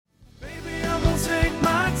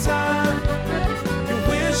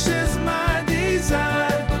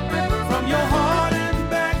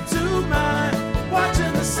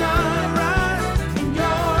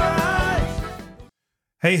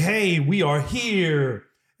Hey, we are here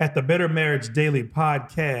at the Better Marriage Daily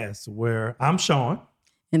podcast where I'm Sean.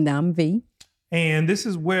 And I'm V. And this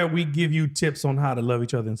is where we give you tips on how to love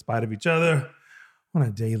each other in spite of each other on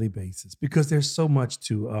a daily basis because there's so much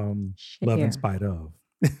to love in spite of.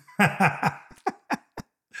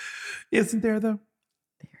 Isn't there though?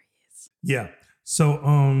 There he is. Yeah.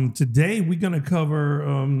 So today we're going to cover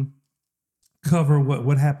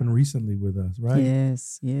what happened recently with us, right?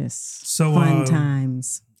 Yes. So fun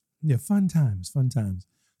times. Yeah, fun times.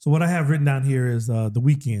 So what I have written down here is the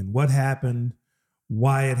weekend. What happened,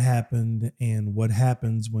 why it happened, and what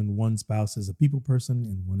happens when one spouse is a people person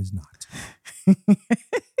and one is not.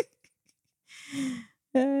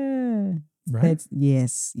 Right?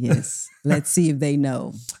 Yes. Let's see if they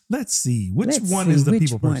know. Let's see. Which one is the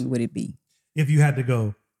people person? Which one would it be? If you had to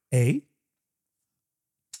go A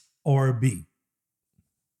or B,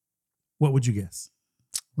 what would you guess?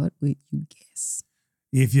 What would you guess?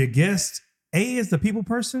 If you guessed A is the people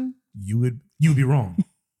person, you'd be wrong.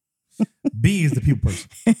 B is the people person.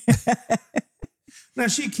 Now,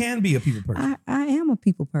 she can be a people person. I am a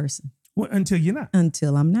people person. Well, until you're not.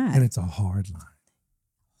 Until I'm not. And it's a hard line.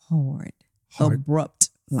 Hard. Abrupt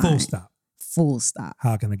line. Full stop.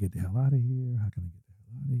 How can I get the hell out of here?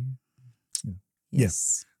 Yeah.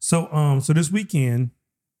 Yes. So this weekend,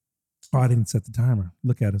 I didn't set the timer.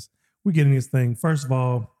 Look at us. We're getting this thing. First of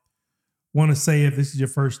all, want to say if this is your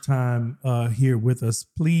first time here with us,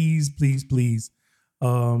 please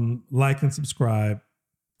like and subscribe.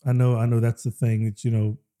 I know that's the thing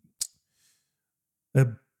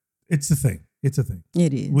that it's the thing. It's a thing.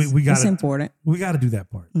 It is. It's important. We got to do that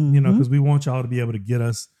part, Mm-hmm. because we want y'all to be able to get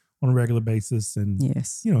us on a regular basis and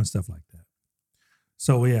yes, and stuff like that.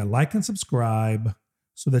 So yeah, like and subscribe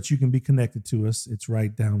so that you can be connected to us. It's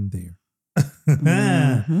right down there.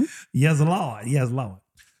 Mm-hmm. Yes, Lord.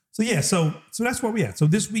 So yeah, so that's where we at. So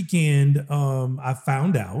this weekend, I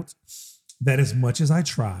found out that as much as I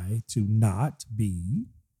try to not be,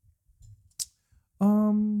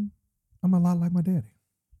 I'm a lot like my daddy.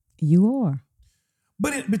 You are.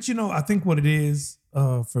 But I think what it is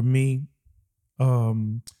for me,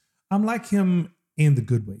 I'm like him in the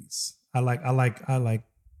good ways. I like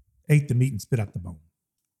ate the meat and spit out the bone.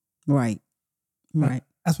 Right.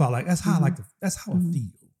 That's why I like. That's how I like. That's how I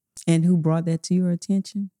feel. And who brought that to your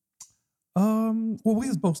attention? Well, we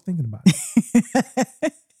was both thinking about it.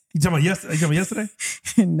 You talking about yesterday?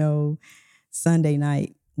 No, Sunday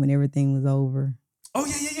night when everything was over. Oh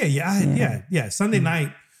yeah. Sunday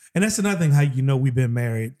night, and that's another thing. How we've been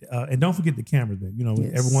married, and don't forget the cameras, babe.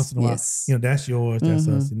 Every once in a while, that's yours, that's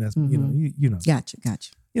us, and that's Gotcha.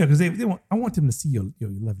 Because they want. I want them to see your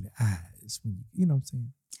lovely eyes. You know what I'm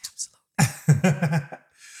saying?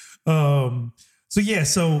 Absolutely.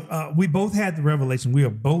 So we both had the revelation. We were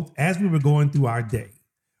both, as we were going through our day,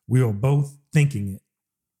 we were both thinking it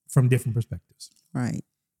from different perspectives. Right.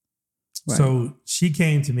 So she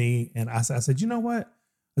came to me and I said, you know what?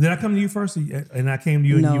 Did I come to you first? And I came to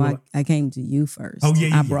you? No, and you I came to you first. Oh,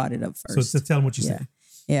 yeah. I brought it up first. So just tell them what you said.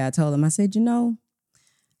 Yeah, I told him, I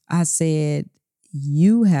said,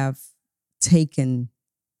 you have taken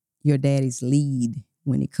your daddy's lead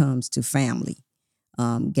when it comes to family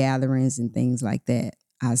gatherings and things like that.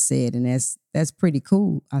 I said, and that's pretty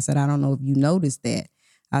cool. I said, I don't know if you noticed that.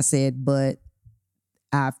 I said, but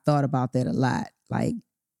I've thought about that a lot, like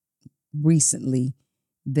recently,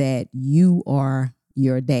 that you are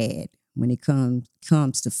your dad when it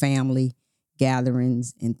comes to family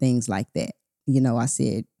gatherings and things like that. I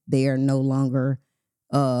said, they are no longer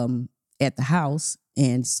at the house.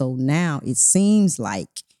 And so now it seems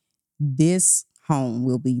like this home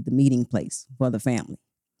will be the meeting place for the family.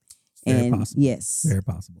 Very possible. Yes. Very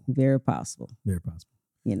possible. Very possible. Very possible.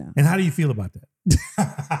 And how do you feel about that?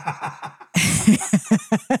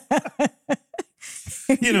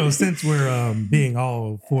 Since we're being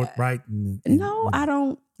all forthright and I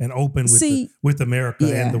don't. And open with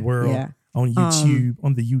America and the world on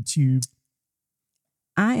YouTube,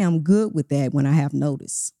 I am good with that when I have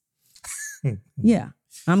notice. Yeah.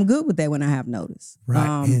 I'm good with that when I have notice.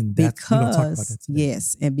 Right. And because, we're gonna talk about that today.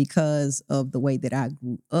 Yes. And because of the way that I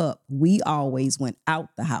grew up, we always went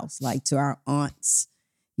out the house, like to our aunts,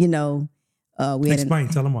 Explain,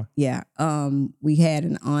 tell them why. Yeah. We had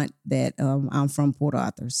an aunt that, I'm from Port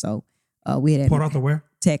Arthur. So we had Port Arthur where?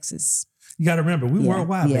 Texas. You got to remember, we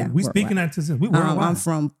worldwide, yeah, baby. We speaking that to we worldwide. I'm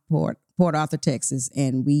from Port Arthur, Texas.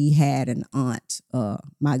 And we had an aunt,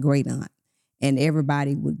 my great aunt, and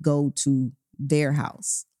everybody would go to their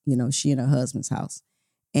house, she and her husband's house.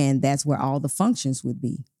 And that's where all the functions would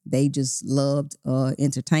be. They just loved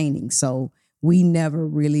entertaining. So we never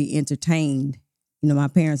really entertained my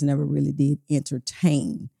parents never really did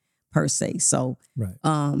entertain per se. So Right.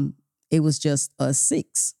 it was just us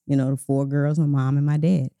 6, the 4 girls, my mom and my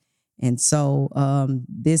dad. And so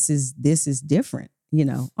this is different.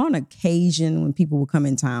 On occasion when people would come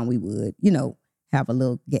in town, we would, have a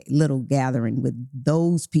little gathering with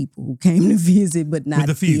those people who came to visit, but not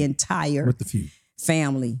the entire with the few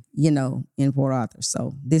family, in Port Arthur.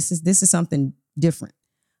 So this is something different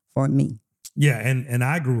for me. Yeah, and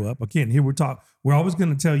I grew up again. Here we're always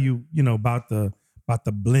going to tell you, about the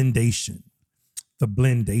blendation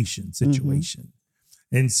situation.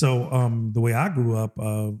 And so the way I grew up,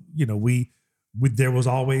 we there was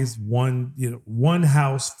always one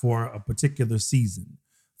house for a particular season,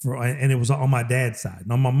 and it was on my dad's side.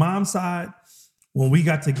 And on my mom's side, when we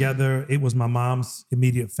got together, it was my mom's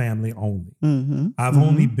immediate family only. I've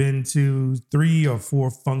only been to 3 or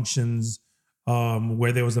 4 functions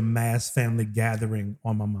where there was a mass family gathering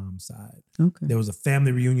on my mom's side. Okay. There was a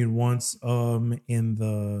family reunion once in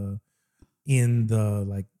the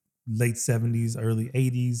like late 70s, early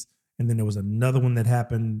 80s. And then there was another one that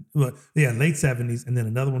happened, late 70s, and then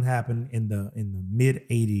another one happened in the mid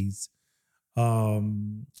 80s.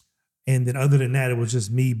 And then other than that, it was just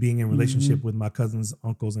me being in relationship with my cousins,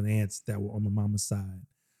 uncles, and aunts that were on my mama's side.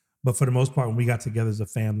 But for the most part, when we got together as a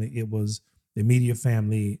family, it was the immediate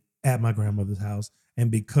family at my grandmother's house. And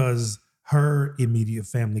because her immediate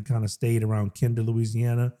family kind of stayed around Kinder,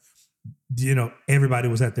 Louisiana, everybody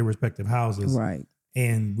was at their respective houses. Right.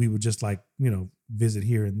 And we would just visit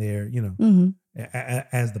here and there,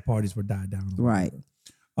 as the parties would die down. Right.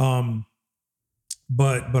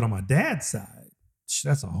 But on my dad's side,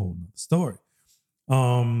 that's a whole nother story.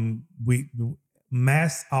 We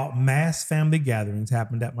mass family gatherings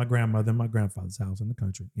happened at my grandmother and my grandfather's house in the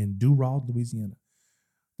country in Durald, Louisiana.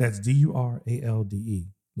 That's Duralde,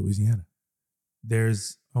 Louisiana.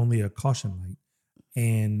 There's only a caution light,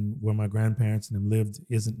 and where my grandparents and them lived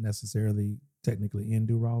isn't necessarily technically in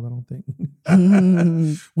Durald, I don't think.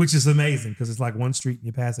 Which is amazing because it's like one street and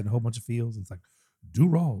you pass it in a whole bunch of fields. And it's like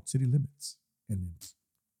Durald city limits, and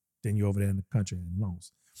then you're over there in the country in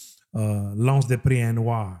Lons. Lons de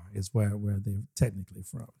Prix-en-Noir is where they're technically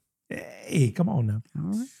from. Hey, come on now.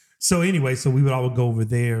 All right. So anyway, we would always go over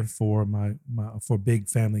there for for big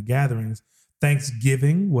family gatherings.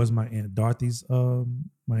 Thanksgiving was my Aunt Dorothy's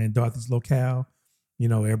locale.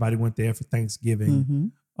 Everybody went there for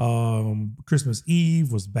Thanksgiving. Christmas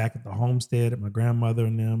Eve was back at the homestead at my grandmother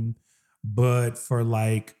and them. But for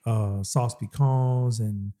sauce pecans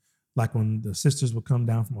and like when the sisters would come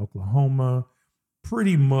down from Oklahoma,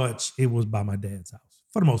 pretty much it was by my dad's house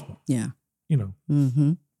for the most part. Yeah.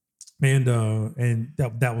 And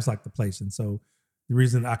that was like the place. And so the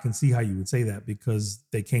reason I can see how you would say that, because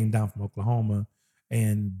they came down from Oklahoma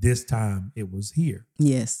and this time it was here.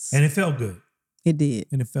 Yes. And it felt good. It did.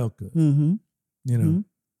 And it felt good. And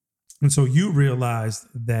so you realized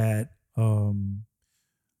that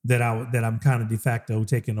that I'm kind of de facto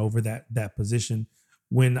taking over that position.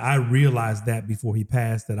 When I realized that before he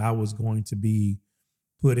passed, that I was going to be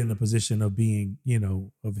put in a position of being,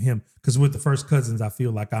 of him. Because with the first cousins, I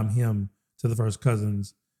feel like I'm him to the first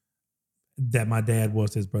cousins that my dad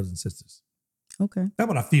was to his brothers and sisters. Okay. That's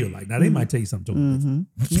what I feel like. Now, they might tell you something totally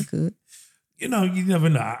different. You could. You never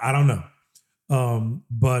know. I don't know.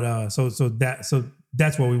 So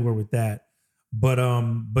that's where we were with that. But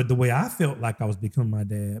the way I felt like I was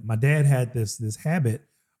becoming my dad had this habit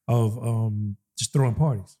of just throwing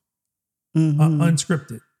parties,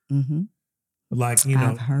 unscripted. Like,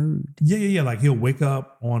 I've heard. Yeah. Like he'll wake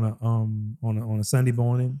up on a Sunday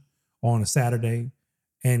morning or on a Saturday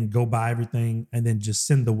and go buy everything and then just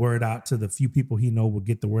send the word out to the few people he know will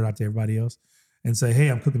get the word out to everybody else and say, hey,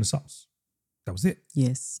 I'm cooking the sauce. That was it.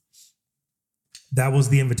 Yes. That was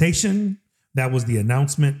the invitation. That was the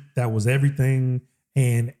announcement. That was everything.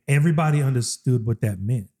 And everybody understood what that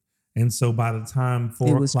meant. And so by the time 4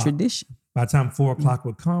 o'clock. It was tradition. By the time 4 o'clock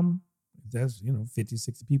would come, there's, 50,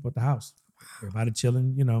 60 people at the house. Everybody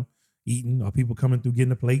chilling, eating, or people coming through,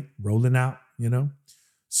 getting a plate, rolling out,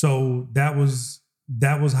 So that was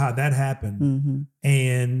how that happened.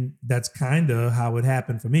 And that's kind of how it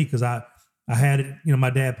happened for me. Cause I had it, my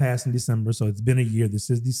dad passed in December. So it's been a year. This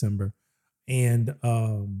is December. And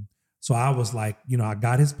so I was like, I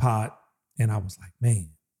got his pot and I was like, man,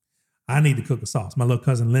 I need to cook a sauce. My little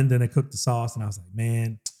cousin Linda, they cooked the sauce. And I was like,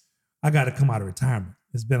 man, I got to come out of retirement.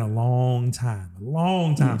 It's been a long time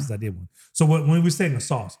since I did one. So when we say a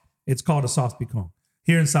sauce, it's called a sauce pecan.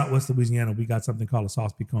 Here in Southwest Louisiana, we got something called a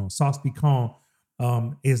sauce pecan. Sauce pecan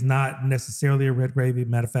is not necessarily a red gravy.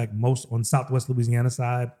 Matter of fact, most on Southwest Louisiana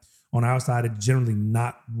side, on our side, it's generally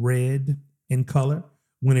not red in color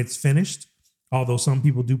when it's finished. Although some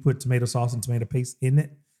people do put tomato sauce and tomato paste in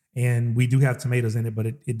it, and we do have tomatoes in it, but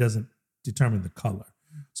it doesn't determine the color.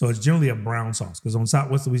 So it's generally a brown sauce because on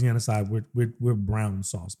Southwest Louisiana side, we're brown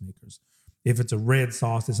sauce makers. If it's a red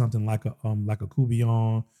sauce, it's something like a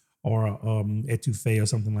Coubillon or a etouffee or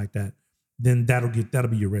something like that. Then that'll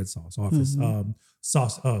be your red sauce. Or if it's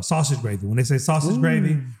sausage gravy. When they say sausage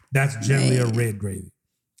gravy, that's generally a red gravy.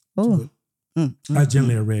 Oh, That's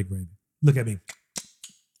generally a red gravy. Look at me.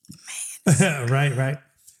 Right.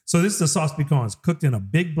 So this is the sauce pecan. It's cooked in a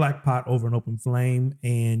big black pot over an open flame,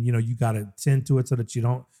 and you got to tend to it so that you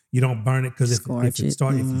don't burn it, because if you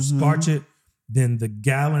scorch it, then the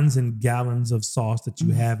gallons and gallons of sauce that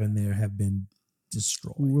you have in there have been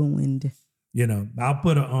destroyed, ruined. I'll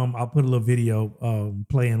put a little video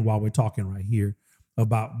playing while we're talking right here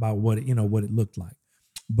about what it looked like.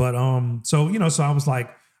 But so I was like,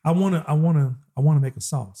 I want to make a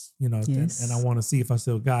sauce, Yes. and I want to see if I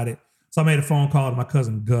still got it. So I made a phone call to my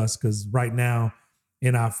cousin Gus, because right now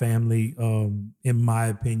in our family, in my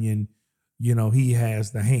opinion, he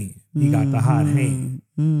has the hand. He got the hot hand,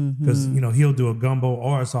 because he'll do a gumbo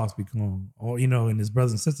or a sauce pecan, or and his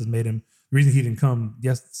brothers and sisters made him. The reason he didn't come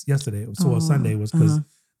yesterday or Sunday was because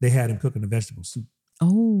they had him cooking a vegetable soup.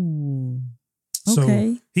 Oh,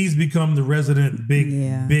 okay. So he's become the resident big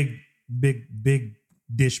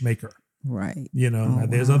dish maker. Right. Now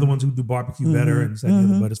there's other ones who do barbecue better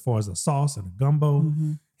and but as far as a sauce and a gumbo,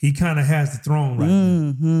 he kind of has the throne right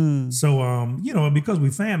now. So because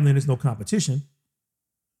we family and there's no competition.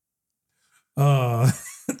 Can't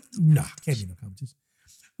be no competition.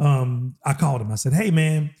 I called him. I said, "Hey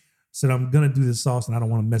man," I said, "I'm gonna do this sauce and I don't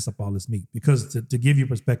want to mess up all this meat." Because to give you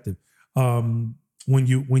perspective, when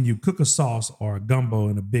you cook a sauce or a gumbo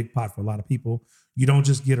in a big pot for a lot of people, you don't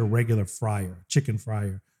just get a regular chicken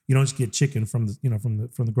fryer. You don't just get chicken from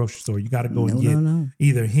the grocery store. You got to go and get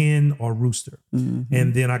either hen or rooster.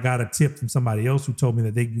 And then I got a tip from somebody else who told me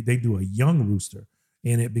that they do a young rooster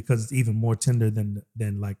in it because it's even more tender than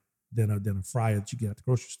a fryer that you get at the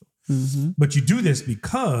grocery store. But you do this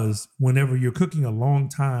because whenever you're cooking a long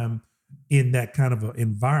time in that kind of an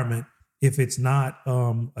environment, if it's not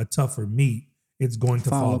a tougher meat, it's going to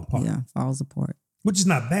fall apart. Yeah, falls apart. Which is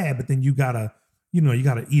not bad, but then you gotta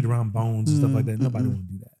eat around bones and stuff like that. Nobody want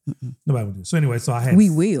to do that. Nobody want to do it. So anyway, so I had. We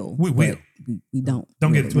will. We don't.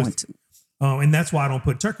 Don't really get it twisted. And that's why I don't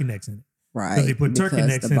put turkey necks in it. Right. Because if you put turkey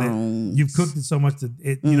necks in it, you've cooked it so much that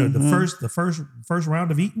the first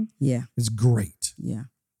round of eating, is great. Yeah.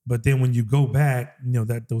 But then when you go back,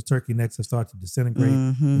 that those turkey necks have started to disintegrate,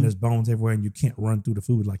 and there's bones everywhere, and you can't run through the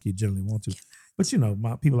food like you generally want to. But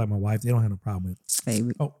my people like my wife, they don't have no problem with it.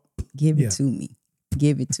 Favorite. Give it to me.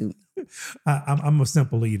 Give it to me. I'm a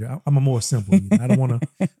simple eater. I'm a more simple eater. I don't want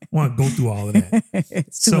to go through all of that.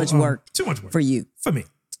 It's too much work. Too much work for you. For me.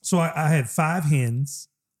 So I had 5 hens,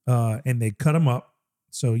 and they cut them up.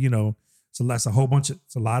 So so that's a whole bunch.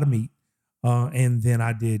 It's a lot of meat. And then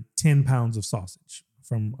I did 10 pounds of sausage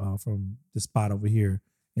from the spot over here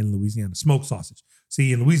in Louisiana, smoked sausage.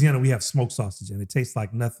 See, in Louisiana we have smoked sausage, and it tastes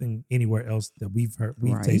like nothing anywhere else that we've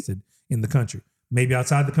tasted in the country. Maybe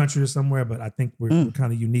outside the country or somewhere, but I think we're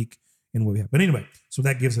kind of unique in what we have. But anyway, so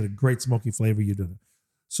that gives it a great smoky flavor. You do it.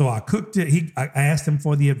 So I cooked it. I asked him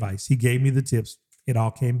for the advice. He gave me the tips. It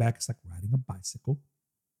all came back. It's like riding a bicycle.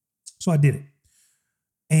 So I did it.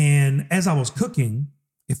 And as I was cooking,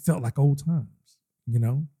 it felt like old times.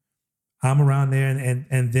 I'm around there,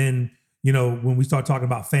 and then when we start talking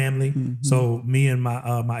about family. So me and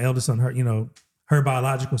my eldest son, her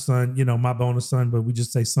biological son, my bonus son, but we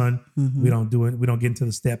just say son. We don't do it. We don't get into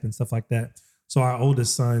the step and stuff like that. So our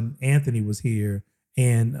oldest son, Anthony, was here,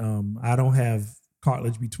 and I don't have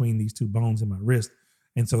cartilage between these 2 bones in my wrist.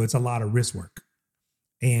 And so it's a lot of wrist work.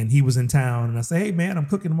 And he was in town, and I said, "Hey man, I'm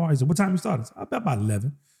cooking tomorrow." He said, "What time you starting?" I said, "About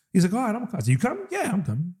 11. He's like, "All right, I'm coming." I said, "You coming?" "Yeah, I'm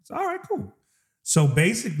coming." I said, "All right, cool." So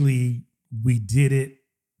basically we did it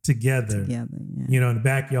together, in the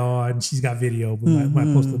backyard, and she's got video, but I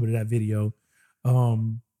might post a little bit of that video.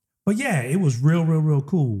 But yeah, it was real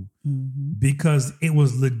cool because it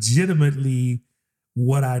was legitimately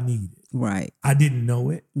what I needed. Right. I didn't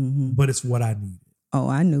know it, but it's what I needed. Oh,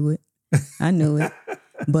 I knew it. I knew it.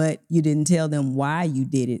 But you didn't tell them why you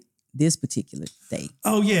did it this particular day.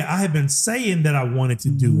 Oh yeah, I had been saying that I wanted to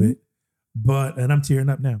do it, and I'm tearing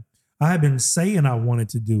up now. I had been saying I wanted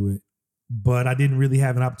to do it, but I didn't really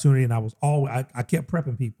have an opportunity, and I kept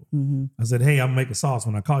prepping people. I said, "Hey, I'm gonna make a sauce.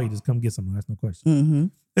 When I call you, just come get something. That's no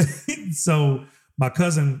question." So my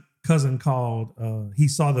cousin called. He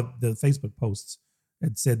saw the Facebook posts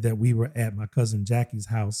that said that we were at my cousin Jackie's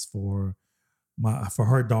house for for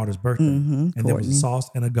her daughter's birthday. And there was a Courtney. sauce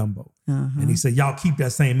and a gumbo. Uh-huh. And he said, y'all keep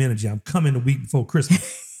that same energy. I'm coming the week before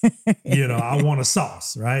Christmas. I want a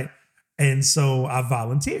sauce, right? And so I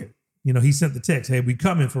volunteered. He sent the text, hey, we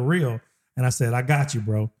coming for real. And I said, I got you,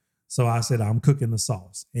 bro. So I said, I'm cooking the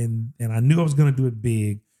sauce. And I knew I was going to do it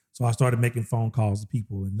big. So I started making phone calls to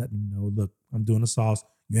people and letting them know, look, I'm doing the sauce.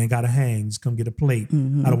 You ain't got to hang. Just come get a plate.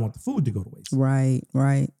 I don't want the food to go to waste.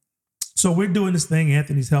 Right. So we're doing this thing.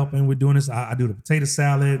 Anthony's helping. We're doing this. I do the potato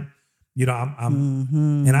salad. And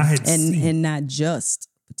I had and not just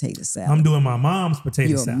potato salad. I'm doing my mom's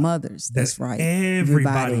potato salad. Your mother's. That's right.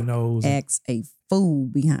 Everybody knows. Acts a fool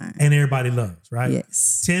behind. And everybody loves, right?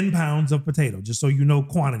 Yes. 10 pounds of potato, just so you know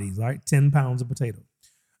quantities, right? 10 pounds of potato.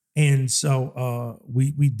 And so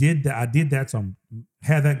we did that. I did that. So I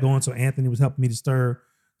had that going. So Anthony was helping me to stir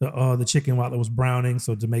the chicken while it was browning.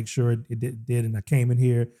 So to make sure it did. And I came in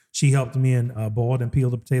here. She helped me and boiled and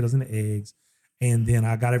peeled the potatoes and the eggs. And then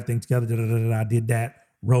I got everything together. I did that,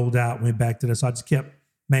 rolled out, went back to this. So I just kept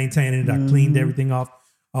maintaining it. I cleaned everything off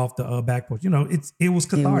the back porch. It was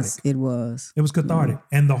cathartic. It was cathartic.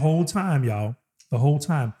 And the whole time, y'all,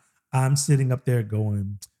 I'm sitting up there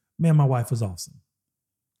going, man, my wife is awesome.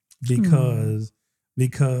 Because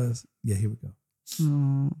yeah, here we go.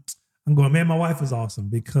 I'm going, man, my wife is awesome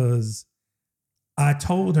because I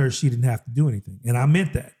told her she didn't have to do anything. And I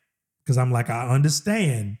meant that because I'm like, I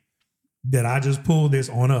understand that I just pulled this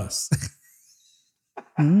on us.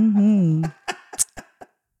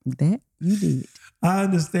 That you did. I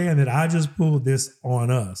understand that I just pulled this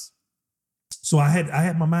on us. So I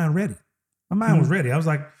had my mind ready. My mind was ready. I was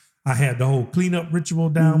like, I had the whole cleanup ritual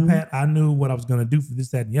down pat. I knew what I was going to do for this,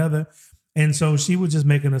 that, and the other. And so she was just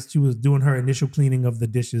she was doing her initial cleaning of the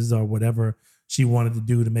dishes or whatever she wanted to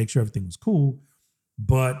do to make sure everything was cool.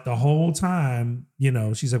 But the whole time,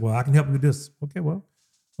 she's like, well, I can help you with this. Okay, well,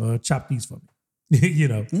 chop these for me.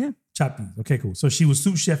 Yeah. Chop these. Okay, cool. So she was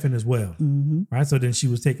sous chefing as well. Right. So then she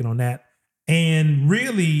was taking on that. And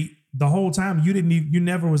really the whole time you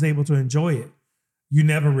never was able to enjoy it. You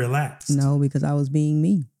never relaxed. No, because I was being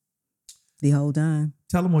me the whole time.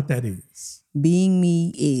 Tell them what that is. Being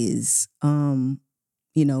me is,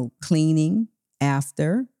 cleaning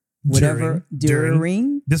after, whatever,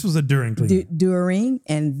 during. This was a during cleaning. During,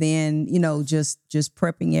 and then, just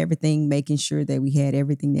prepping everything, making sure that we had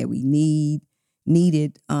everything that we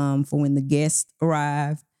needed for when the guests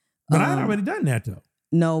arrived. But I had already done that though.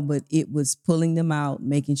 No, but it was pulling them out,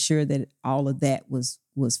 making sure that all of that was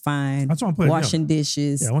fine. That's what I'm putting. Washing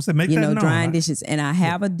dishes. Yeah, once they make that known, drying dishes. And I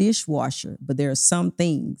have a dishwasher, but there are some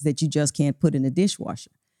things that you just can't put in a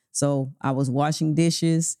dishwasher. So I was washing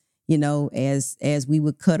dishes, as we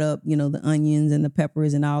would cut up, the onions and the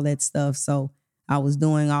peppers and all that stuff. So I was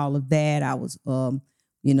doing all of that. I was,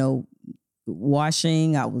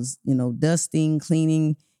 washing. I was, dusting,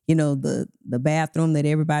 cleaning, the bathroom that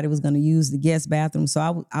everybody was going to use, the guest bathroom.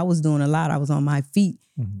 So I was doing a lot. I was on my feet.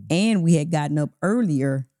 And we had gotten up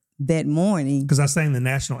earlier that morning. Because I sang the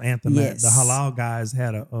national anthem. Yes. The Halal guys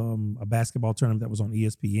had a basketball tournament that was on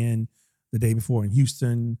ESPN the day before in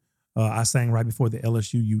Houston. I sang right before the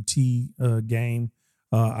LSU UT game.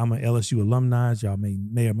 I'm an LSU alumni, as y'all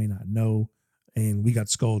may or may not know. And we got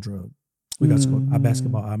skull drug. Our men's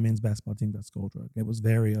basketball team got skull drug. It was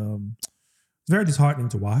very disheartening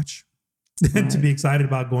to watch. To be excited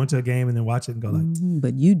about going to a game and then watch it and go like.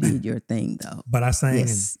 But you did your thing though. But I sang.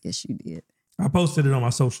 Yes, you did. I posted it on my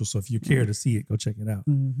social, so if you care to see it, go check it out.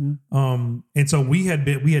 And so we had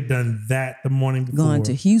done that the morning before. Going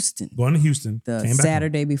to Houston. The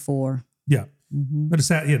Saturday before. Yeah. But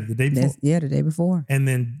the day before. The day before. And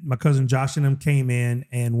then my cousin Josh and them came in,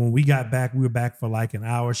 and when we got back, we were back for like an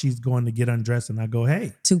hour. She's going to get undressed, and I go,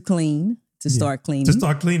 hey. To start cleaning. To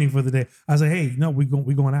start cleaning for the day. I said, hey, no, we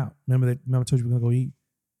going out. Remember I told you we're going to go eat?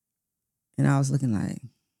 And I was looking like.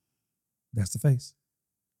 That's the face.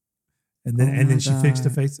 And then she fixed the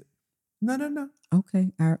face. No.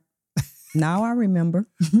 Okay. Now I remember.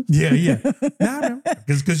 Yeah. Now I remember.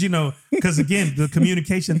 Because again, the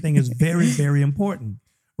communication thing is very, very important.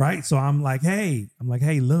 Right? So I'm like, hey,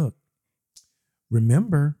 look,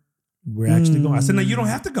 remember, we're actually going. I said, no, you don't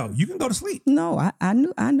have to go. You can go to sleep. No, I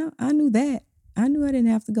knew that. I knew I didn't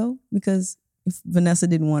have to go because if Vanessa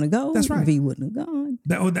didn't want to go, that's right. V wouldn't have gone.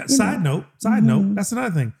 Side note, that's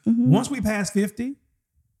another thing. Once we pass 50,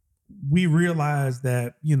 we realize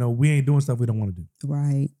that, we ain't doing stuff we don't want to do.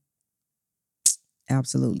 Right.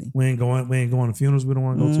 Absolutely. We ain't going to funerals we don't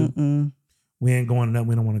want to go to. We ain't going to nothing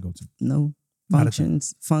we don't want to go to. No.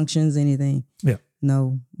 Functions, anything. Yeah.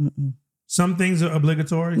 No. Some things are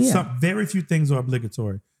obligatory. Yeah. Very few things are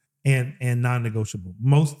obligatory and non-negotiable.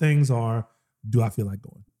 Most things are, do I feel like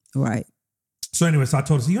going? Right. So anyway, so I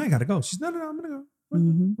told her, so you ain't got to go. She said, no, I'm going to go.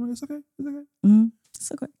 Mhm. It's okay. It's okay.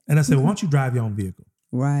 It's okay. And I said, Okay. why don't you drive your own vehicle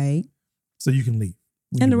Right. so you can leave?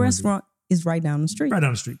 when And you the wanna do it. restaurant is right down the street. Right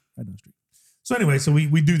down the street. Right down the street. So anyway, so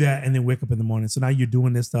we do that and then wake up in the morning. So now you're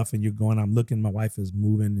doing this stuff and you're going, I'm looking, my wife is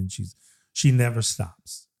moving and she never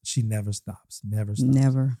stops. She never stops. Never stops.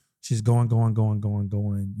 Never. She's going.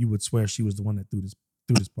 You would swear she was the one that threw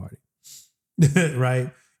this party.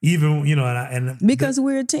 Right? Even, and Because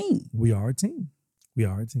we're a team. we are a team. We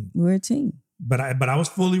are a team. We're a team. But I was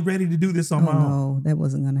fully ready to do this on my own. No, that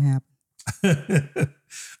wasn't going to happen.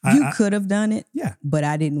 I- You I- could have done it, yeah. but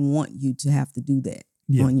I didn't want you to have to do that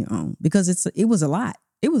Yeah. on your own because it was a lot.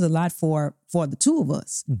 It was a lot for the two of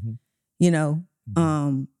us, Mhm.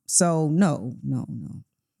 So no. Mm-mm.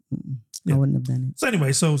 Yeah. I wouldn't have done it. So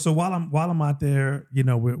anyway, so while I'm out there,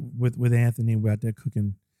 with Anthony, we're out there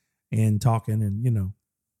cooking and talking, and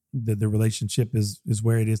the relationship is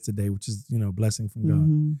where it is today, which is a blessing from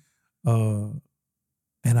God. Mhm.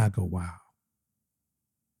 And I go, wow,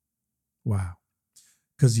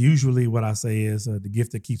 because usually what I say is the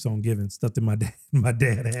gift that keeps on giving, stuff that my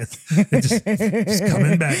dad has, it just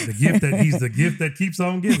coming back. He's the gift that keeps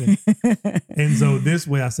on giving. And so this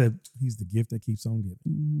way, I said, he's the gift that keeps on giving.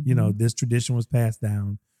 Mhm. This tradition was passed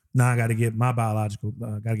down. Now I got to get my biological,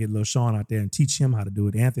 got to get little Sean out there and teach him how to do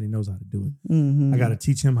it. Anthony knows how to do it. Mhm. I got to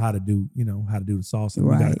teach him how to do, how to do the salsa. We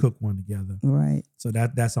got to Right. cook one together. Right. So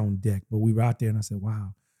that's on deck. But we were out there and I said,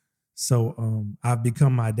 wow. So I've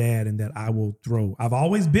become my dad in that I will throw. I've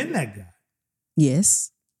always been that guy.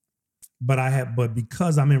 Yes. But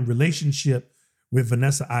because I'm in relationship with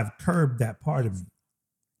Vanessa, I've curbed that part of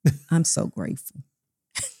me. I'm so grateful.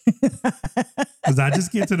 Because I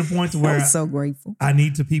just get to the point to where I'm so grateful. I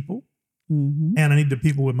need to people Mhm. and I need to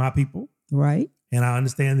people with my people. Right. And I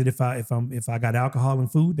understand that if I got alcohol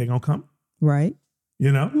and food, they're gonna come, Right.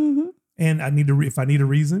 And I need if I need a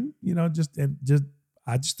reason,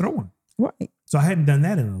 I just throw one. Right. So I hadn't done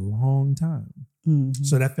that in a long time. Mhm.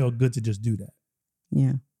 So that felt good to just do that.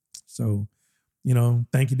 Yeah. So,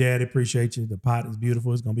 thank you, Dad. I appreciate you. The pot is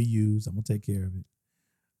beautiful. It's gonna be used. I'm gonna take care of it.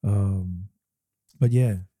 But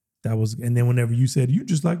yeah, that was. And then whenever you said you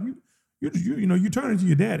just like you turn into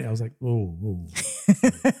your daddy, I was like, oh.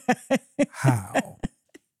 How?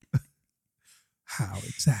 How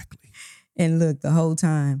exactly? And look, the whole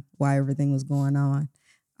time while everything was going on,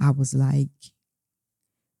 I was like,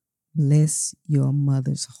 bless your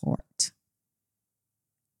mother's heart.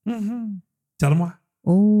 Mm-hmm. Tell them why.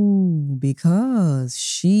 Oh, because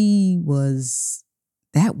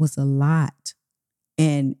that was a lot.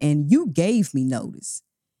 And you gave me notice.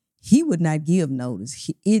 He would not give notice.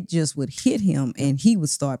 It just would hit him and he would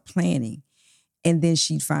start planning. And then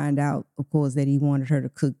she'd find out, of course, that he wanted her to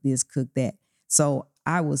cook this, cook that. So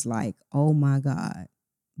I was like, oh my God,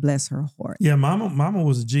 bless her heart. Yeah, Mama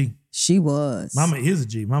was a G. She was. Mama is a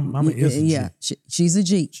G. Mama is a G. Yeah, she's a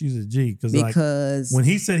G. She's a G. Because when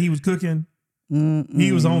he said he was cooking,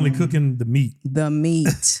 he was only cooking the meat. The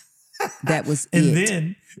meat. That was and it.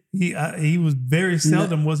 then he was very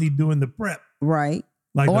seldom was he doing the prep. Right.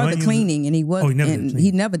 Like or the onions. cleaning. And he wasn't.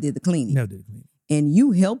 He never did the cleaning. Never did the cleaning. And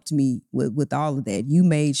you helped me with all of that. You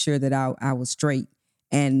made sure that I was straight.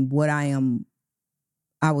 And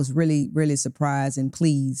I was really, really surprised and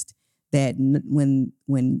pleased that when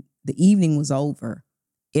the evening was over,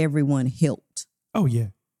 everyone helped. Oh, yeah.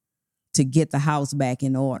 To get the house back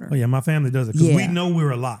in order. Oh, yeah. My family does it because we know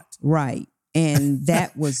we're a lot. Right. And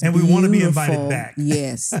that was and we want to be invited back.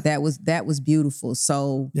 Yes, that was beautiful.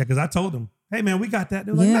 So yeah, because I told them, hey man, we got that.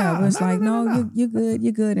 They were no, you're good.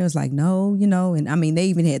 And it was like, no, and I mean, they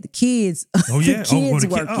even had the kids. Oh yeah, the kids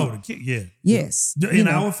working. The kid, yeah. Yes, in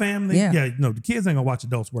our family, no, the kids ain't gonna watch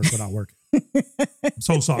adults work without working. I'm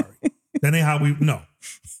so sorry. That ain't how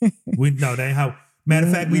that ain't how. Matter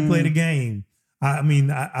of fact, we played a game. I mean,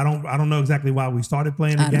 I don't know exactly why we started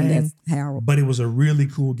playing the game, that's Harold. But it was a really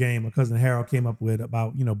cool game. My cousin Harold came up with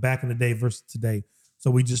about back in the day versus today. So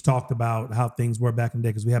we just talked about how things were back in the day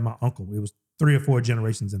because we had my uncle. It was 3 or 4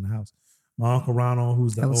 generations in the house. My uncle Ronald,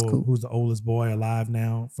 who's the oldest boy alive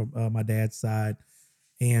now from my dad's side,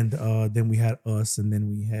 and then we had us, and then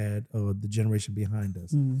we had the generation behind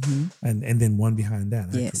us, and then one behind that.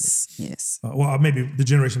 Actually. Yes. Well, maybe the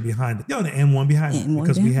generation behind it, and one behind it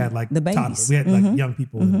because we had like the babies. Toddlers. We had like young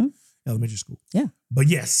people in elementary school. Yeah. But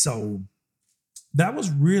yes, so that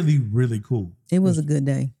was really, really cool. It was a good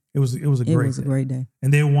day. It was a great day.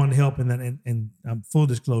 And they wanted help, and full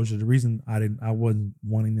disclosure, the reason I wasn't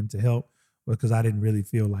wanting them to help was because I didn't really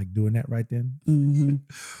feel like doing that right then. Mm-hmm.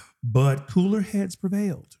 But cooler heads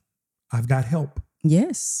prevailed. I've got help.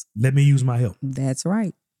 Yes. Let me use my help. That's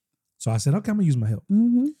right. So I said, okay, I'm gonna use my help.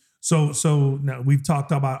 Mm-hmm. So now we've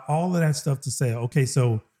talked about all of that stuff to say, okay,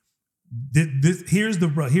 so here's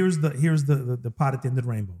the pot at the end of the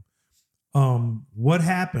rainbow. What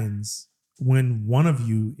happens when one of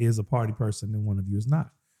you is a party person and one of you is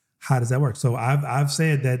not? How does that work? So I've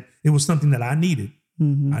said that it was something that I needed.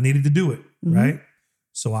 Mm-hmm. I needed to do it, Mhm. right?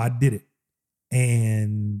 So I did it.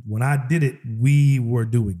 And when I did it, we were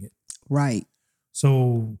doing it. Right.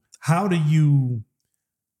 So how do you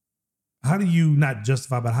not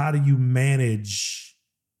justify, but how do you manage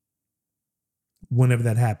whenever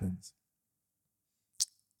that happens?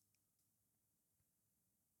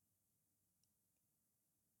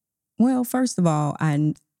 Well, first of all,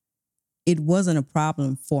 it wasn't a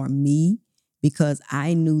problem for me because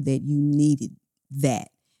I knew that you needed that.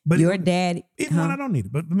 But Your dad, even when I don't need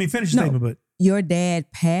it. But let me finish the No. statement. But your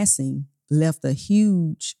dad passing left a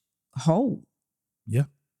huge hole. yeah,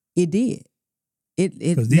 It did. It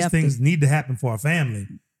because these left things need to happen for our family.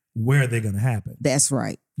 Where are they going to happen? That's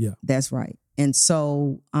right. Yeah. That's right. And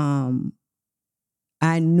so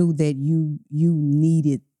I knew that you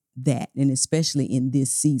needed that, and especially in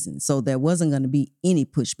this season. So there wasn't going to be any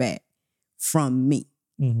pushback from me.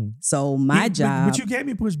 Mm-hmm. So my job. But you gave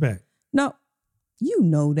me pushback. No, you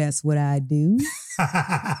know that's what I do.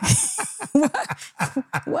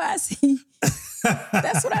 Why is he?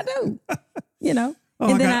 That's what I do. You know.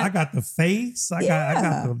 Oh, And I got the face. I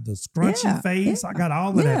got the scrunchy face. I got all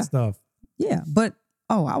of that stuff. Yeah, but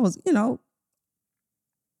I was,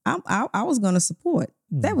 I was going to support.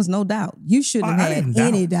 There was no doubt. You shouldn't have had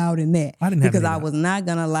any doubt in that. I didn't have because any I doubt. was not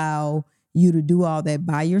going to allow you to do all that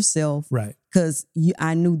by yourself. Right. Because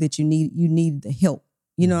I knew that you needed the help.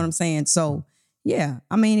 You know what I'm saying? So yeah,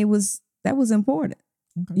 I mean, that was important.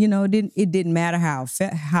 Okay. It didn't matter how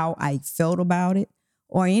I felt about it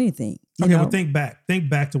or anything. Okay, well, think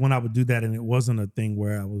back to when I would do that, and it wasn't a thing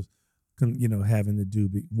where I was, having to do,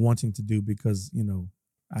 wanting to do because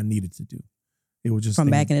I needed to do. It was just from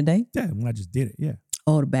back in the day. Yeah, when I just did it. Yeah.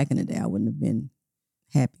 Oh, back in the day, I wouldn't have been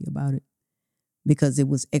happy about it because it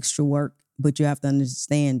was extra work. But you have to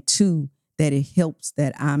understand too that it helps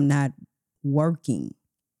that I'm not working.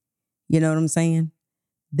 You know what I'm saying?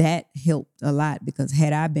 That helped a lot because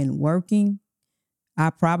had I been working, I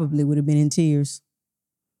probably would have been in tears.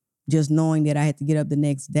 Just knowing that I had to get up the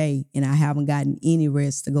next day and I haven't gotten any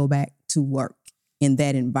rest to go back to work in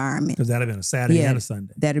that environment. Because that'd have been a Saturday and a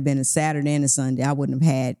Sunday. That'd have been a Saturday and a Sunday. I wouldn't have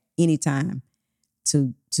had any time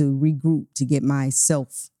to regroup, to get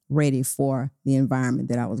myself ready for the environment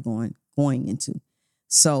that I was going into.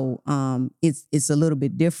 So it's a little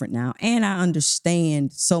bit different now. And I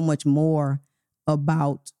understand so much more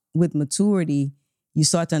about, with maturity, you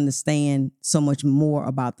start to understand so much more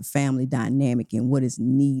about the family dynamic and what is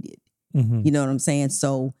needed. Mm-hmm. You know what I'm saying?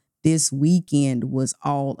 So this weekend was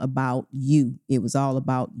all about you. It was all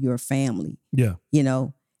about your family. Yeah.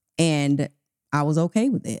 And I was okay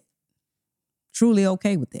with that. Truly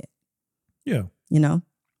okay with that. Yeah. Yeah.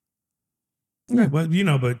 Well,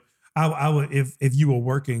 but I would, if you were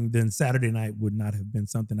working, then Saturday night would not have been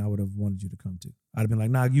something I would have wanted you to come to. I'd have been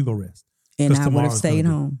like, nah, you go rest. And I would have stayed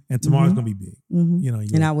home. And tomorrow's going to be big.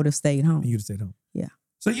 Mm-hmm. And I would have stayed home. And you'd have stayed home. Yeah.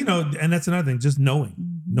 So, and that's another thing, just knowing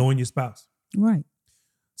your spouse. Right.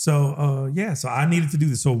 So, so I needed to do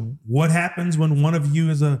this. So what happens when one of you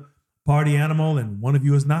is a party animal and one of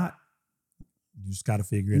you is not? You just got to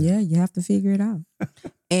figure it out. Yeah, you have to figure it out.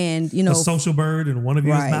 And, a social bird and one of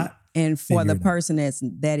you is not. And for the person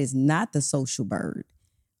that is not the social bird,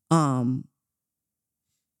 I've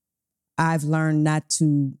learned not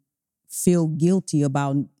to feel guilty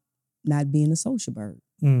about not being a social bird.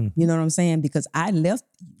 Mm. You know what I'm saying? Because I left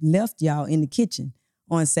y'all in the kitchen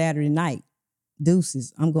on Saturday night.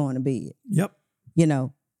 Deuces, I'm going to bed. Yep.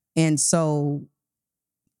 And so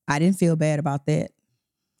I didn't feel bad about that.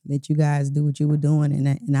 Let you guys do what you were doing, and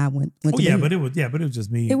I went to bed. But it was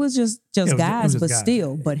just me. It was just guys, but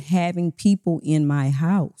still, but having people in my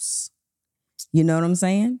house. You know what I'm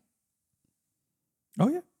saying? Oh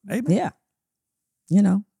yeah. Amen.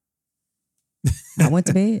 Yeah. I went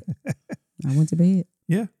to bed.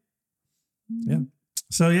 Yeah. Yeah.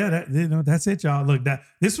 So that's it, y'all. Look,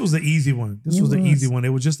 this was the easy one. Easy one. It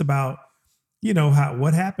was just about,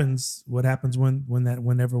 what happens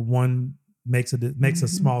whenever one makes a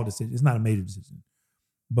small decision. It's not a major decision,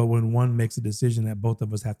 but when one makes a decision that both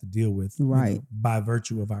of us have to deal with, right, by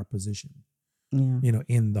virtue of our position, yeah,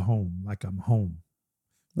 in the home, like I'm home.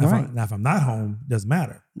 Right. If I'm not home, it doesn't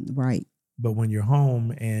matter. Right. But when you're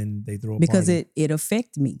home and they throw a because party, it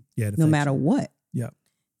affects me. Yeah, no matter what. Yeah.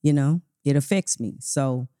 It affects me.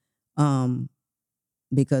 So,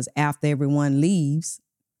 because after everyone leaves,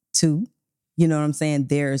 too, you know what I'm saying,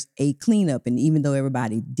 there's a cleanup. And even though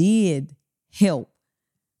everybody did help,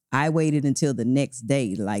 I waited until the next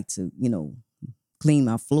day, like to, clean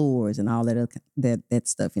my floors and all that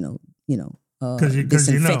stuff,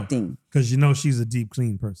 disinfecting. Because she's a deep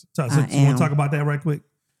clean person. So you want to talk about that right quick?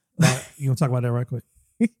 You want to talk about that right quick?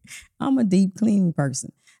 I'm a deep cleaning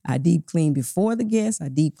person. I deep clean before the guest. I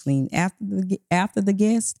deep clean after the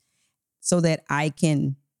guest, so that I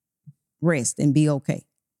can rest and be okay.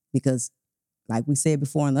 Because, like we said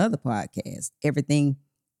before on the other podcast, everything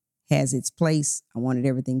has its place. I wanted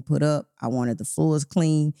everything put up. I wanted the floors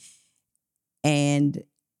clean, and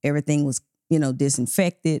everything was,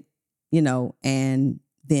 disinfected. And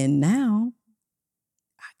then now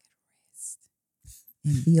I can rest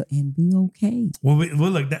and be okay. Well,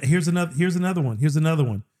 look. Here's another one.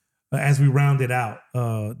 As we round it out,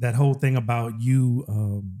 that whole thing about you,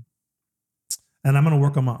 and I'm gonna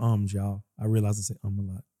work on my ums, y'all. I realize I say a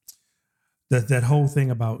lot. That whole thing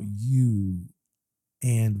about you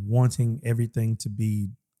and wanting everything to be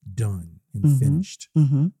done and finished.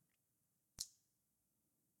 Mm-hmm.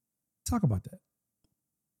 Talk about that.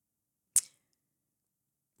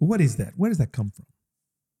 What is that? Where does that come from?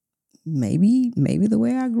 Maybe the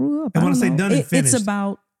way I grew up. And when I say done and finished, it's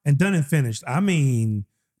about done and finished, I mean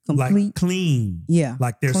complete, like clean. Yeah,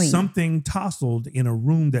 like there's clean. Something tousled in a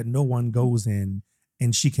room that no one goes in,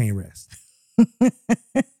 and she can't rest.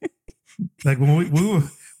 Like when we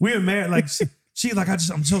were married, like she's like, I'm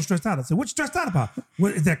so stressed out. I said, what you stressed out about?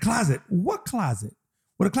 What is that closet? What closet?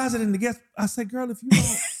 What a closet in the guest? I said, girl, if you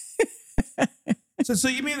don't. So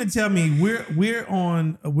you mean to tell me we're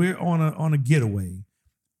on a getaway,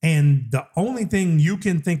 and the only thing you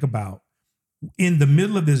can think about in the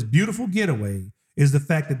middle of this beautiful getaway is the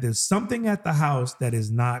fact that there's something at the house that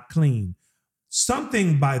is not clean.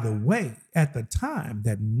 Something, by the way, at the time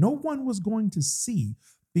that no one was going to see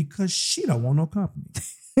because she don't want no company.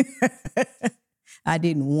 I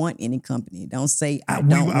didn't want any company. Don't say I'm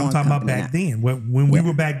talking about back then. When we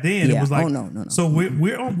were back then, it was like, no. So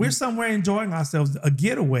we're somewhere enjoying ourselves, a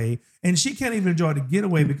getaway, and she can't even enjoy the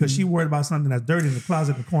getaway because she worried about something that's dirty in the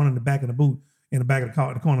closet, in the corner, in the back of the boot, in the back of the car,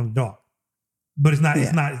 in the corner of the door. But it's not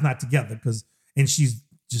together and she's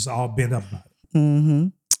just all bent up about it. Mm-hmm.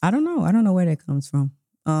 I don't know where that comes from.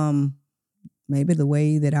 Maybe the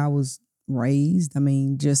way that I was raised. I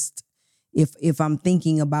mean, just if I'm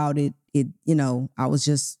thinking about it, I was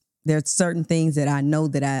just, there's certain things that I know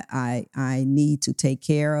that I need to take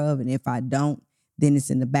care of, and if I don't, then it's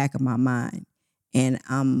in the back of my mind, and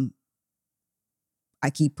I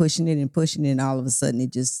keep pushing it, and all of a sudden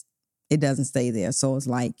it doesn't stay there. So it's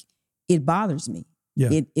like it bothers me.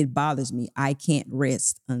 Yeah. It bothers me. I can't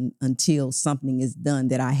rest until something is done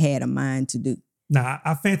that I had a mind to do. Now,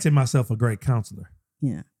 I fancy myself a great counselor.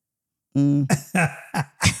 Yeah. I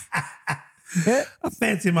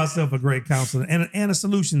fancy myself a great counselor and a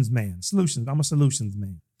solutions man. I'm a solutions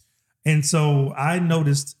man. And so I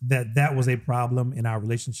noticed that was a problem in our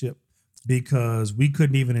relationship because we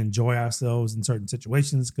couldn't even enjoy ourselves in certain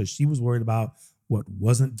situations because she was worried about what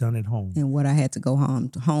wasn't done at home. And what I had to go home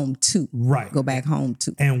to. Right. Go back home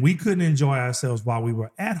to. And we couldn't enjoy ourselves while we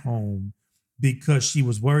were at home because she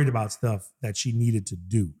was worried about stuff that she needed to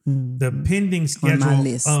do. Mm-hmm. The pending schedule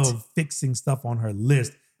of fixing stuff on her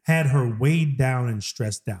list had her weighed down and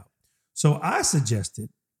stressed out. So I suggested,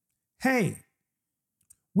 hey,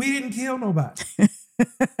 we didn't kill nobody.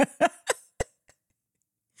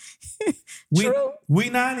 True. We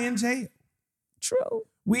not in jail. True.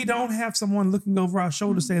 We don't have someone looking over our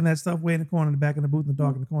shoulder saying that stuff way in the corner, in the back of the booth, in the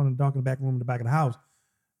dark, in the corner, in the dark, in the back room, in the back of the house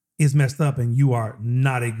is messed up and you are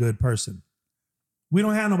not a good person. We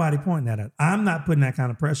don't have nobody pointing that at. I'm not putting that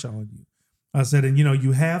kind of pressure on you. I said, and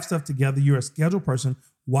you have stuff together. You're a scheduled person.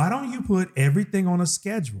 Why don't you put everything on a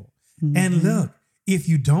schedule? Mm-hmm. And look, if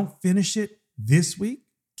you don't finish it this week,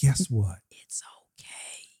 guess what? It's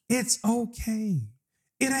okay. It's okay.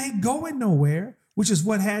 It ain't going nowhere, which is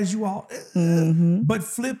what has you all. Mm-hmm. But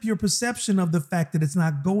flip your perception of the fact that it's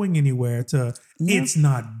not going anywhere to it's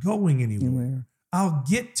not going anywhere. I'll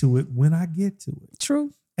get to it when I get to it.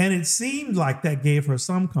 True. And it seemed like that gave her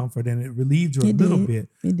some comfort and it relieved her a little bit.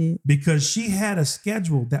 It did. Because she had a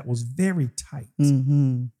schedule that was very tight.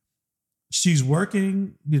 Mm-hmm. She's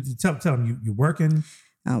working. Tell them you're working.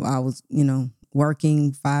 I was,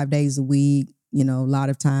 working 5 days a week, a lot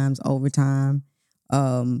of times overtime,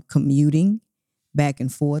 commuting back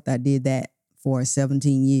and forth. I did that for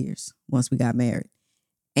 17 years once we got married.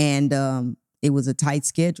 And it was a tight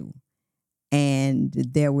schedule. And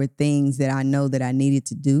there were things that I know that I needed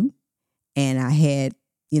to do. And I had,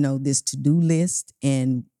 this to-do list.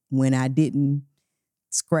 And when I didn't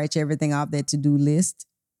scratch everything off that to-do list,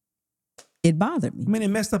 It bothered me. I mean, it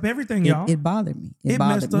messed up everything, y'all. It bothered me. It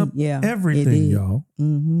bothered messed me. up Yeah, everything, y'all.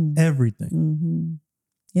 Mm-hmm. Everything. Mm-hmm.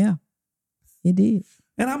 Yeah, it did.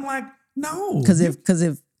 And I'm like, no. Because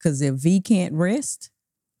if V can't rest,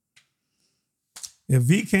 if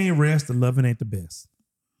V can't rest, the loving ain't the best.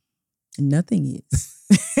 Nothing is.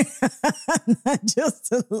 Not just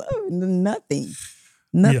the loving.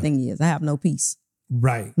 Nothing is. I have no peace.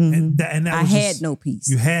 Right. Mm-hmm. And that I was had no peace.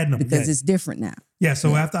 You had no because it's different now. Yeah.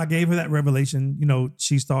 So after I gave her that revelation,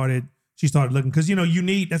 she started looking, because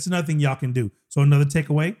that's another thing y'all can do. So another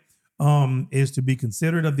takeaway is to be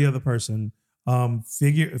considerate of the other person.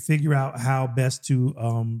 Figure out how best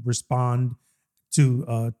to respond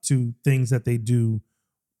to things that they do,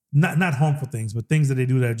 not harmful things, but things that they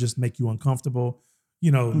do that just make you uncomfortable.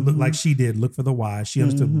 Look like she did. Look for the why. She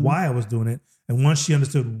understood why I was doing it, and once she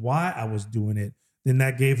understood why I was doing it, then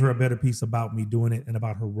that gave her a better piece about me doing it and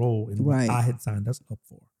about her role in what I had signed us up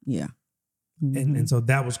for. Yeah, and so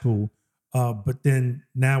that was cool. But then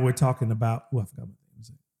now we're talking about. I forgot what it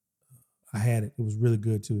was. I had it. It was really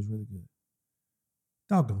good too. It was really good.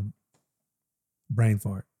 Doggone it. Brain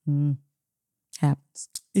fart. Happens.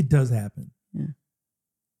 It does happen. Yeah.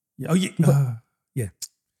 Oh yeah.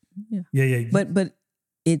 Yeah. But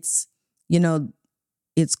it's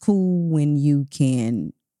it's cool when you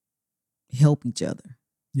can help each other.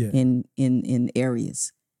 Yeah. In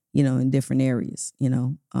areas, in different areas.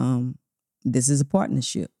 This is a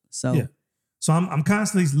partnership. So yeah. So I'm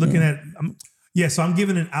constantly looking at. So I'm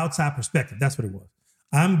giving an outside perspective. That's what it was.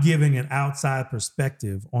 I'm giving an outside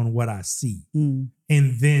perspective on what I see.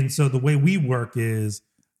 And then, so the way we work is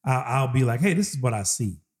I'll be like, hey, this is what I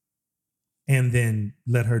see. And then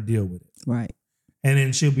let her deal with it. Right. And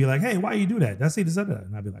then she'll be like, hey, why you do that? I see this other.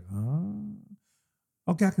 And I'll be like,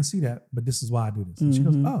 okay, I can see that, but this is why I do this. And she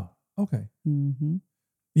goes, oh, okay.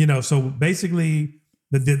 So basically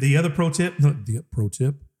the other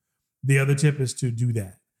the other tip is to do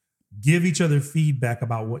that. Give each other feedback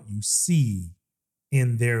about what you see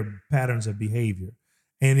in their patterns of behavior.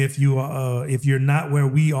 And if you're not where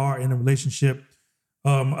we are in a relationship,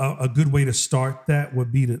 a good way to start that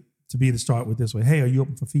would be to start with this way. Hey, are you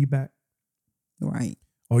open for feedback? Right.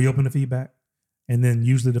 Are you open to feedback? And then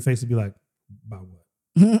usually the face would be like, about what?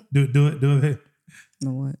 do it.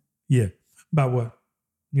 Know what? Yeah. About what?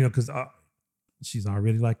 Because she's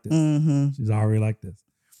already like this. She's already like this.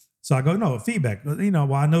 So I go, no, feedback. Well,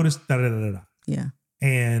 I noticed da-da-da-da-da. Yeah.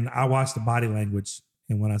 And I watch the body language.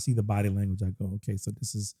 And when I see the body language, I go, okay, so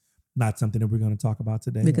this is not something that we're going to talk about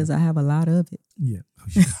today. Because I have a lot of it. Yeah.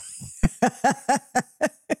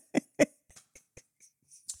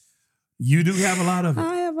 You do have a lot of it.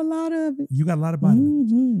 I have a lot of it. You got a lot of body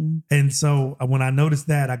language. And so when I noticed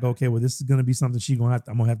that, I go, okay, well, this is going to be something I'm going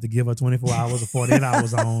to have to give her 24 hours or 48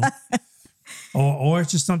 hours on. Or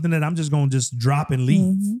it's just something that I'm just going to just drop and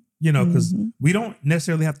leave, because we don't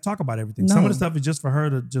necessarily have to talk about everything. No. Some of the stuff is just for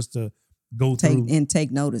her to go through and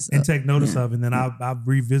take notice of. And then I'll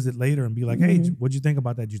revisit later and be like, hey, what'd you think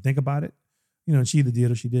about that? Did you think about it? She either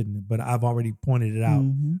did or she didn't, but I've already pointed it out.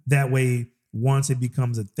 That way, once it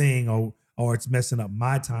becomes a thing or it's messing up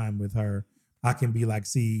my time with her, I can be like,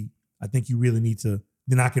 see, I think you really need to,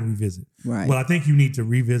 then I can revisit. Right. Well, I think you need to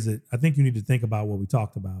revisit. I think you need to think about what we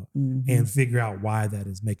talked about and figure out why that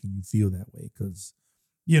is making you feel that way. Because,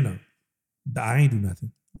 I ain't do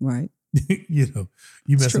nothing. Right. You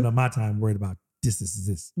messing up my time, worried about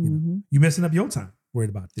this. You messing up your time, worried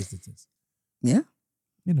about this. Yeah.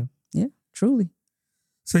 Yeah, truly.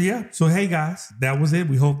 So yeah. So hey guys, that was it.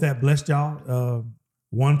 We hope that blessed y'all.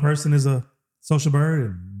 One person is a social bird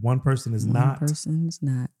and one person is not. One person is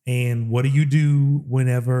not. And what do you do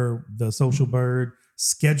whenever the social bird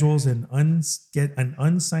schedules an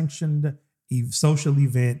unsanctioned social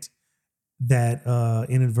event that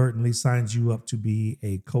inadvertently signs you up to be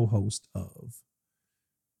a co-host of?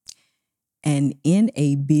 And in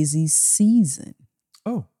a busy season.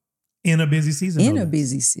 Oh, in a busy season.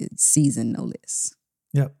 Season, no less.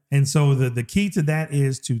 Yep. And so the key to that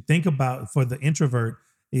is to think about, for the introvert,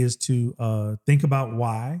 is to think about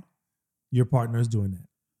why your partner is doing that.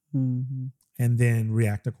 And then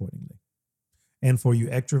react accordingly. And for you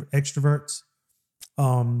extroverts,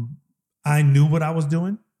 I knew what I was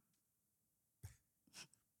doing.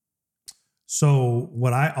 So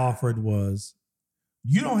what I offered was,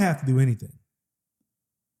 you don't have to do anything.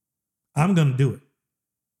 I'm going to do it.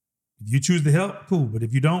 If you choose to help, cool. But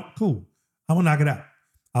if you don't, cool. I'm going to knock it out.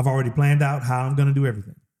 I've already planned out how I'm going to do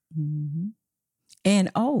everything. And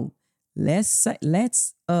let's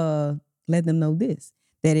let them know this,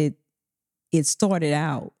 that it started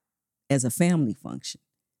out as a family function,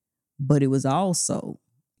 but it was also,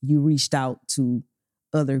 you reached out to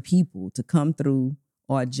other people to come through,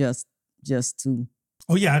 or just to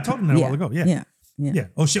Oh yeah, I told him that a while ago. Yeah. yeah.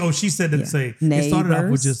 Oh, she said that. Yeah. Say it started off with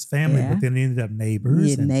Neighbors, just family, yeah. but then it ended up neighbors,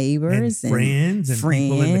 Yeah, and neighbors and friends and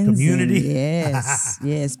people in the friends community. and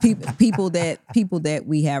yes, people that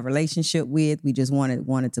we have relationship with. We just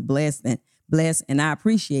wanted to bless, and I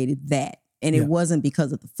appreciated that. And Yeah. it wasn't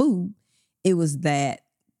because of the food; it was that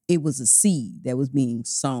it was a seed that was being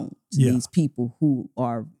sown to Yeah. these people who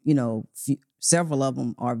are, several of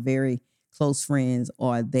them are very close friends,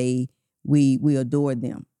 or we adore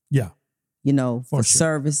them. Yeah. For sure.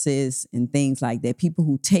 services and things like that. People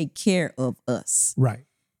who take care of us, Right.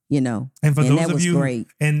 And And for those that of was you, great.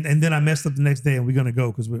 and then I messed up the next day, and we're gonna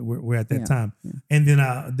go because we're at that Yeah, time. yeah. And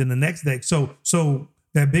then the next day, so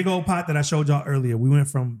that big old pot that I showed y'all earlier, we went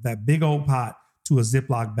from that big old pot to a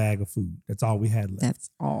Ziploc bag of food. That's all we had left. That's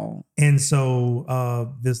all. And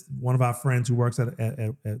so this one of our friends who works at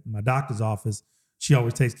my doctor's office, she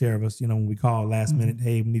always takes care of us. When we call last minute,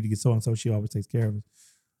 hey, we need to get so and so. She always takes care of us.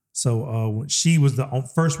 So she was the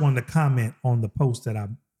first one to comment on the post that I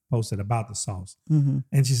posted about the sauce.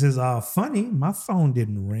 And she says, funny, my phone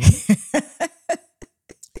didn't ring.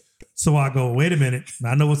 So I go, wait a minute.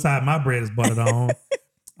 I know what side my bread is buttered on.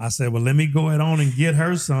 I said, well, let me go ahead on and get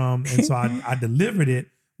her some. And so I delivered it.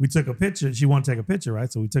 We took a picture. She wanted to take a picture,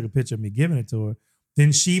 right? So we took a picture of me giving it to her.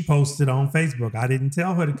 Then she posted on Facebook. I didn't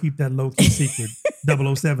tell her to keep that low-key secret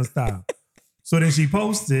 007 style. So then she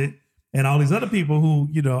posted. And all these other people who,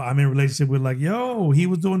 I'm in a relationship with, like, yo, he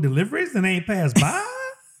was doing deliveries and they ain't passed by.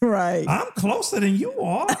 Right. I'm closer than you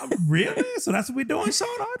are. Really? So that's what we're doing. So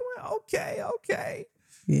I went, okay.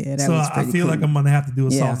 Yeah, that so was I pretty feel cool. like I'm going to have to do a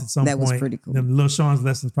Yeah, sauce at some that point. was pretty cool. Then Lil Sean's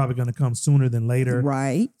lesson's probably going to come sooner than later.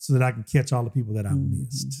 Right. So that I can catch all the people that I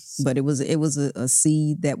missed. But it was a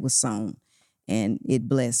seed that was sown, and it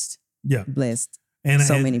blessed And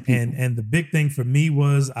so many people. And the big thing for me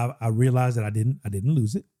was I realized that I didn't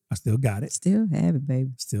lose it. I still got it. Still have it,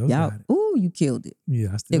 baby. Still got it. Ooh, you killed it. Yeah,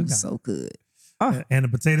 I still It got was it. so good. And the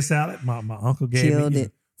potato salad, my uncle gave Killed me.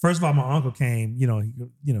 it. First of all, my uncle came.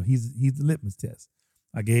 He's the litmus test.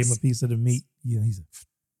 I gave him a piece of the meat. He said,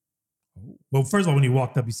 oh. Well, first of all, when he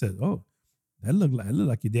walked up, he said, "Oh, that look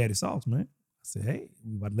like your daddy's sauce, man." I said, "Hey,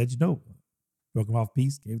 we about to let you know." Broke him off a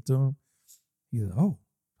piece, gave it to him. He said, "Oh,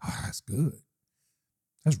 that's good.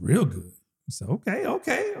 That's real good." I said, "Okay."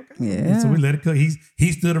 Yeah. And so we let it cook.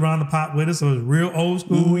 He stood around the pot with us, so it was real old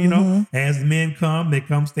school. As the men come, they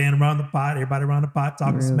come stand around the pot. Everybody around the pot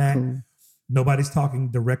talking Real smack. cool. Nobody's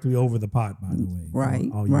talking directly over the pot, by the way.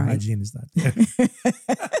 Right, All your right. hygienists out there.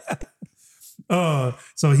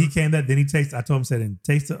 So he came that. Then he tasted. I told him, said, "And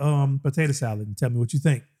taste the potato salad and tell me what you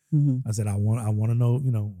think." I said, "I want to know,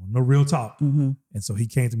 no real talk." And so he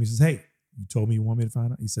came to me and says, "Hey, you told me you want me to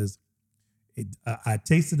find out." He says, I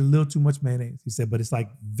tasted a little too much mayonnaise. He said, "But it's like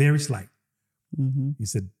very slight." He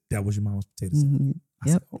said, "That was your mama's potato salad." I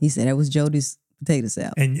Yep. said, "Oh." He said that was Jody's potato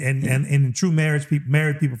salad. And in true married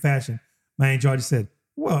people fashion, my Aunt Georgie said,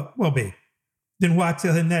 well, babe, then why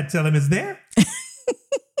tell him that? Tell him it's there?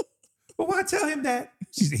 Well, why tell him that?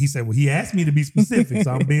 He said, well, he asked me to be specific,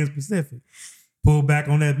 so I'm being specific. Pull back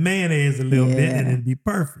on that mayonnaise a little bit and it'd be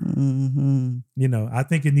perfect. I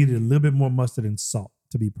think it needed a little bit more mustard and salt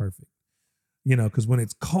to be perfect. Because when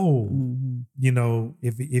it's cold,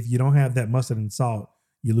 if you don't have that mustard and salt,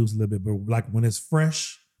 you lose a little bit. But like when it's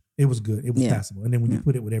fresh, it was good. It was passable. And then when you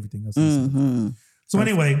put it with everything else. So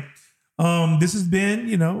anyway, this has been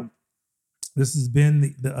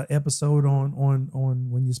the episode on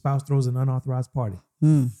when your spouse throws an unauthorized party.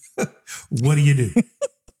 What do you do?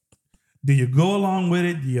 Do you go along with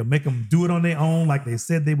it? Do you make them do it on their own like they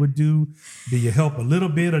said they would do? Do you help a little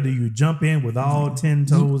bit, or do you jump in with all 10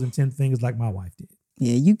 toes and 10 fingers like my wife did?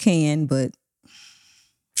 Yeah, you can, but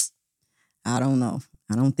I don't know.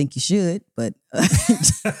 I don't think you should, but and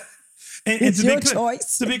it's to your be clear,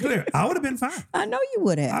 choice. To be clear, I would have been fine. I know you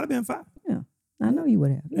would I'd have. have been fine. Yeah, I know you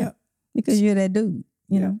would have. Yeah. Because you're that dude.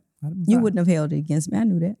 You know, I'd have been you fine. wouldn't have held it against me. I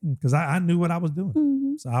knew that. Because I knew what I was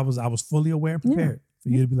doing. So I was fully aware and prepared for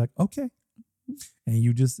you to be like, okay. And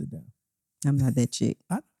you just sit down. I'm not that chick.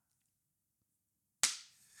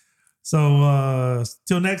 So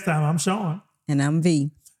till next time, I'm Sean. And I'm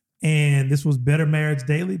V. And this was Better Marriage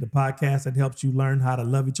Daily, the podcast that helps you learn how to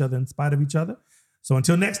love each other in spite of each other. So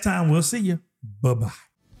until next time, we'll see you. Bye-bye.